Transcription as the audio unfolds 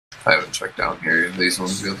I haven't checked down here. These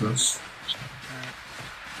ones good though.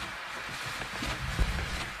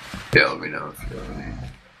 Yeah, let me know if you have any.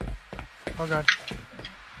 Oh god.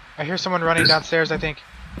 I hear someone running downstairs, I think.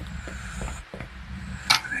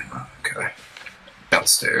 Okay.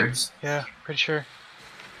 Downstairs? Yeah, pretty sure.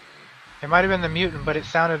 It might have been the mutant, but it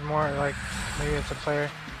sounded more like maybe it's a player.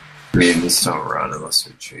 Mutants don't run unless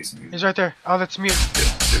they're chasing you. He's right there. Oh, that's mutant.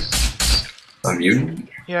 A mutant?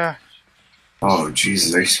 Yeah. Oh,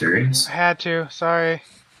 Jesus, are you serious? I had to. Sorry.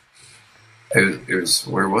 It was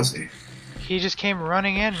where was he? He just came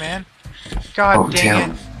running in, man. God Oh, dang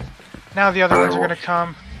damn. it. Now the other ones are gonna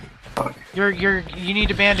come. Oh. You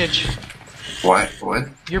need a bandage. What? What?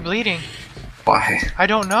 You're bleeding. Why? I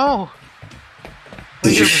don't know.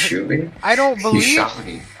 Did you shoot me? I don't believe. You shot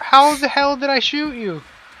me. How the hell did I shoot you?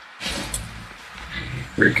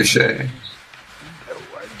 Ricochet.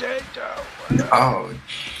 Oh.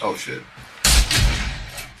 Oh shit.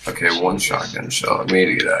 Okay, one shotgun shell. We need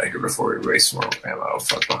to get out of here before we waste more ammo.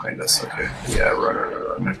 Fuck behind us. Okay. Yeah,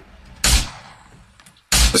 run.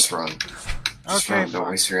 Just run. Just Okay. run. Don't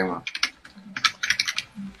waste your ammo.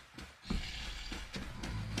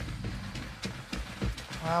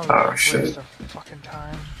 Wow, Oh shit. waste of fucking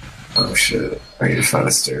time. Oh shit. I need to find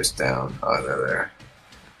the stairs down. Oh, they're there.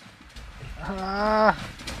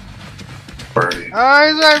 Where are you? Oh,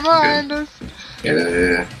 he's right behind us.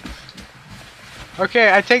 Yeah.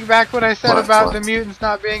 Okay, I take back what I said about the Left. mutants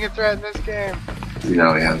not being a threat in this game.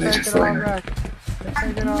 No, yeah, they Take just it all flanger. back.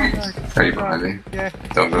 Take it all back. Are you behind me? Yeah.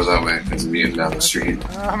 Don't go that way. There's a mutant down the street.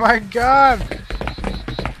 Oh my god!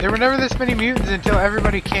 There were never this many mutants until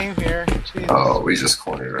everybody came here. Jesus. Oh, we just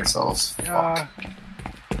cornered ourselves. Fuck.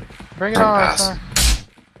 Bring it Run on, past. son.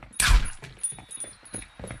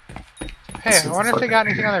 Hey, I wonder if they got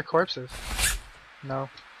anything on their corpses. No.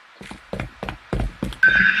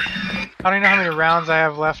 I don't even know how many rounds I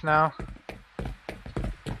have left now.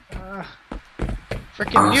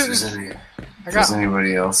 Freaking mutants! If there's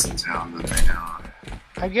anybody else in town that I know.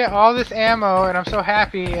 I get all this ammo and I'm so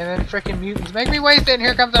happy, and then freaking mutants make me waste it, and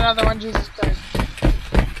here comes another one, Jesus Christ.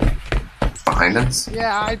 Behind us?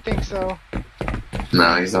 Yeah, I think so.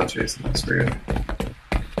 No, he's not chasing us. We're good.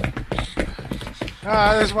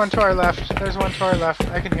 There's one to our left. There's one to our left.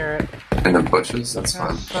 I can hear it. In the bushes? That's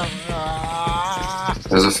fine.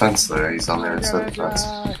 There's a fence there. He's on there instead of the fence.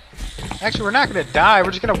 Actually, we're not gonna die.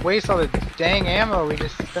 We're just gonna waste all the dang ammo we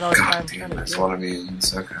just spent all the time God trying damn, to there's get. one of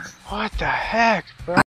mutants. Okay. What the heck, bro?